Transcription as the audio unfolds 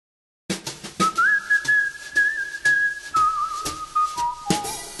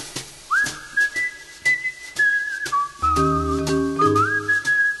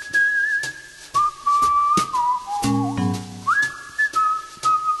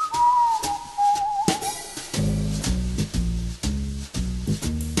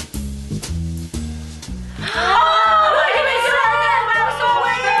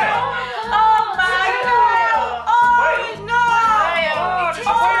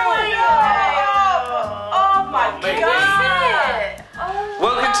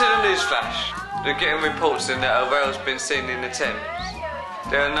Newsflash. We're getting reports in that a whale's been seen in the Thames.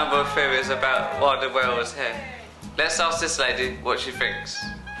 There are a number of theories about why the whale is here. Let's ask this lady what she thinks.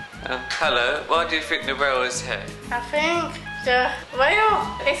 Hello, why do you think the whale is here? I think the whale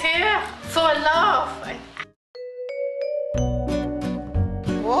is here for love.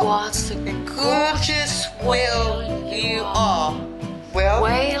 What a gorgeous whale you are. Well,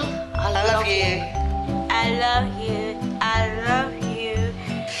 Whale, I love you. I love you. I love you.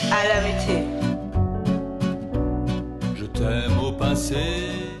 I love you too. Je t'aime au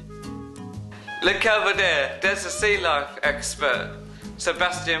pincé. Look over there, there's a sea life expert,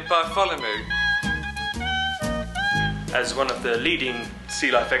 Sebastian Bartholomew. As one of the leading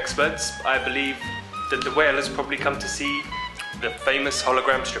sea life experts, I believe that the whale has probably come to see the famous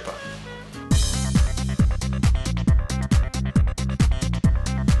hologram stripper.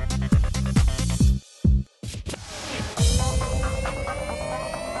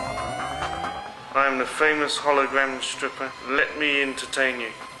 I'm the famous hologram stripper. Let me entertain you.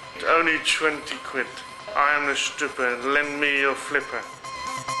 Only 20 quid. I am the stripper. Lend me your flipper.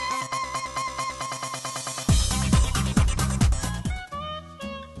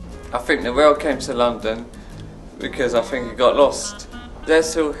 I think the whale came to London because I think it got lost. They're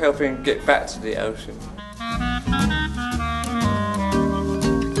still helping get back to the ocean.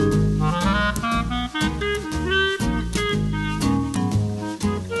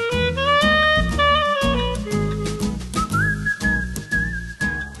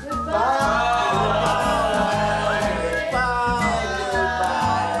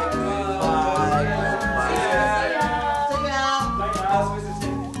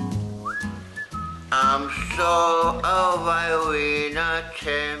 I'm so whale in the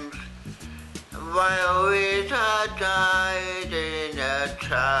Thames, whale is died in a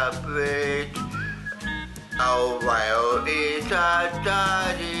tablet. Oh, whale is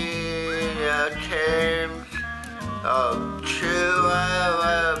died in the Thames. Oh, to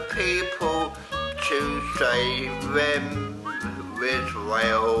our people to save them with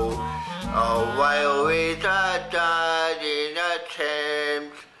whale. Oh, whale is died.